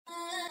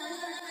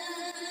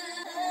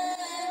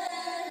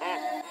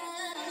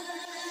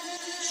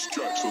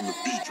Tracks on the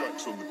beat. I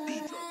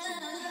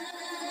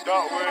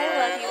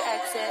love you,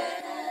 Exit.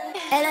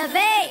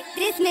 Elevate,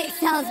 this mix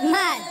sounds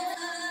mad.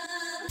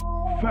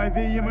 5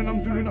 AM and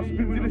I'm doing up spins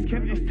in this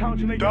Kentish town.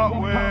 They get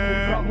one pound.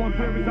 That one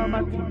there is our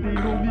mad team. They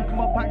know me for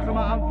my packs and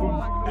my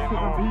anthems.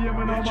 7 PM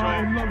and I'm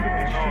out in London.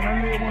 And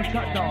I lay one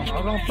track down.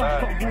 I run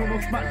fast up, Raw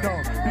on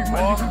Smackdown. Big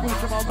man, you can go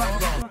to my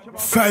background.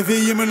 5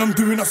 AM and I'm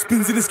doing up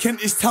spins in this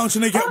Kentish town.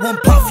 They get one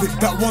pound flick.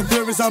 That one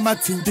there is our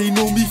mad team. They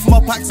know me for my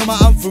packs and my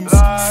anthems.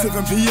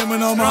 7 PM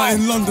and I'm out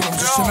in London. I'm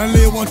just trying to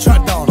lay one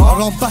track down. I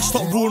run fast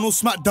up, Raw on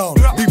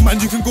Smackdown. Big man,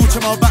 you can go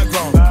check my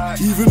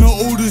background. Even the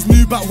oldest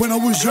knew back when I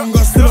was younger,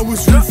 still I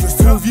was ruthless.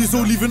 12 years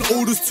old, even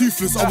old as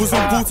toothless. I was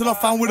on board till I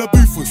found where the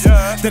booth was.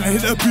 Then I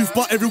hit a booth,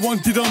 but everyone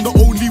did. I'm the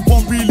only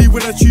one really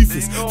where the truth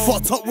is.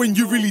 Fucked up when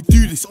you really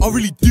do this. I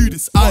really do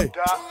this. I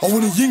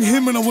wanna ying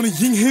him and I wanna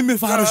ying him.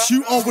 If I had a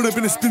shoot, I would've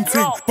been a spin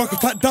ting. Buck a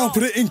pat down,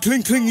 put it in,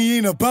 cling. He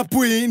ain't a bad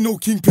boy, he ain't no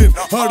kingpin.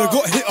 Heard I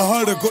got hit, I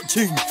heard I got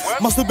chinged.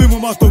 Must have been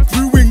when my dog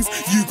grew wings.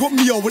 You got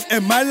me, I would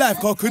end my life,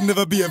 cause I could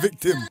never be a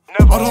victim.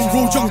 I done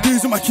roll young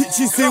days in my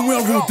kitchen, same way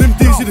I roll them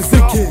days in the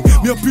sick here.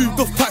 Me I boobed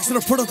off packs and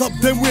I product up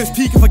them ways.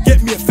 Peak if I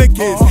get me a fed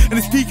case, and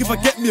it's peak if I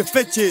get me a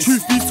fed chase.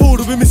 Truth be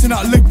told, I've been missing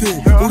out leg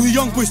day. All the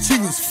young boys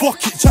chingers,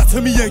 fuck it, chat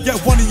to me and get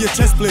one in your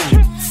chest plate.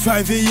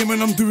 5 AM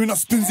and I'm doing up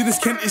spins in this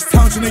Kentish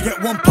town, and they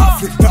get one pack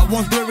flick. That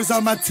one there is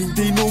our mad team,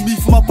 they know me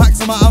for my packs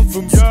and my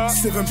anthems.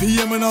 7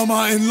 PM and I'm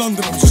out in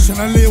London, I'm just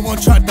trying to lay one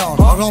track down.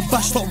 I run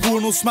bashed up Raw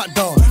on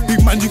Smackdown.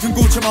 Big man, you can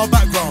go check my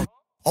background.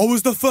 I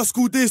was the first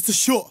school days to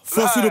shot,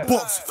 first in the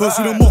box, first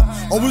in the mop.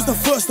 I was the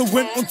first that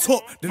went on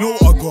top, they know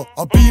what I got,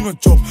 I've been on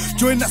job.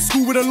 Joined that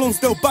school with a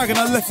Lonsdale bag and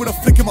I left with a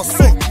flick in my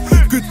sock.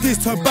 Good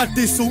days turn bad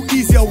days so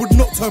easy, I would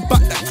not turn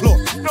back that clock.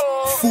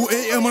 4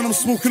 AM and I'm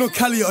smoking on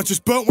Cali, I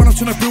just burnt when I'm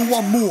trying to build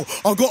one more.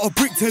 I got a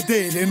brick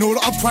today, they know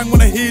that I'm prang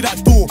when I hear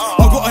that door.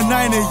 I got a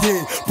 9 a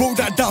year, broke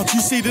that down,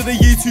 you say that a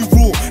year too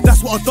raw.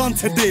 That's what I've done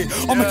today,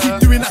 I'ma keep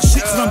doing that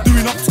shit till I'm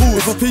doing up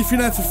tours. If I pay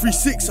 39 for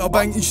 3.6, I'll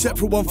bang each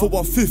separate one for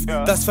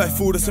 1/5. That's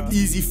 5.4, that's some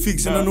easy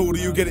figs, and I know that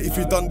you'll get it if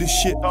you've done this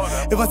shit.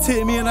 If I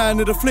take me and I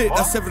into the flip,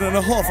 that's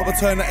 7.5, I'ma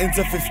turn that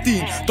into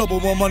 15. Double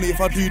more money if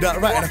I do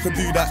that right, and I can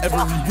do that every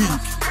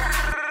week.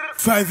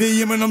 5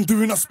 AM and I'm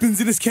doing up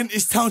spins in this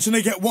Kentish town, and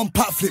they get one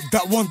pack flip.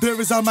 That one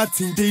there is our mad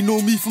team, they know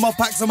me for my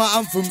packs and my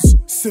anthems.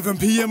 7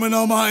 PM and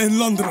I'm out in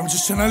London, I'm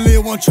just trying to lay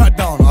one track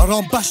down. I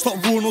run bashed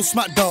up Raw on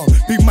Smackdown.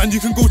 Big man, you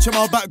can go check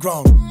my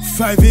background.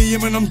 5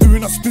 AM and I'm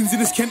doing up spins in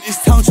this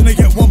Kentish town, and they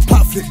get one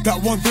pack flip. That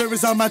one there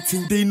is our mad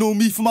team, they know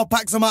me for my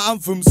packs and my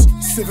anthems.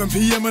 7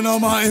 PM and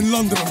I'm out in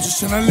London, I'm just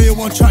trying to lay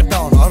one track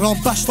down. I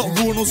run bashed up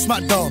Raw on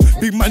Smackdown.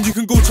 Big man, you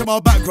can go check my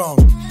background.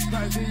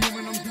 5 AM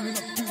and I'm doing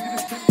up spins in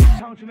this Kentish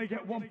town, and they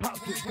get one pack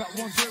flip. That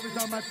one there is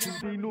our mad team,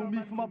 they know me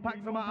for my packs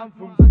and my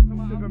anthems.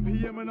 7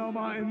 PM and I'm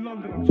out in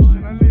London, I'm just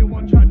trying to lay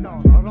one track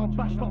down. I run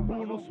bashed up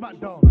Raw on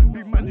Smackdown.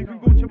 Big man, you can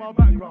go check my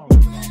background.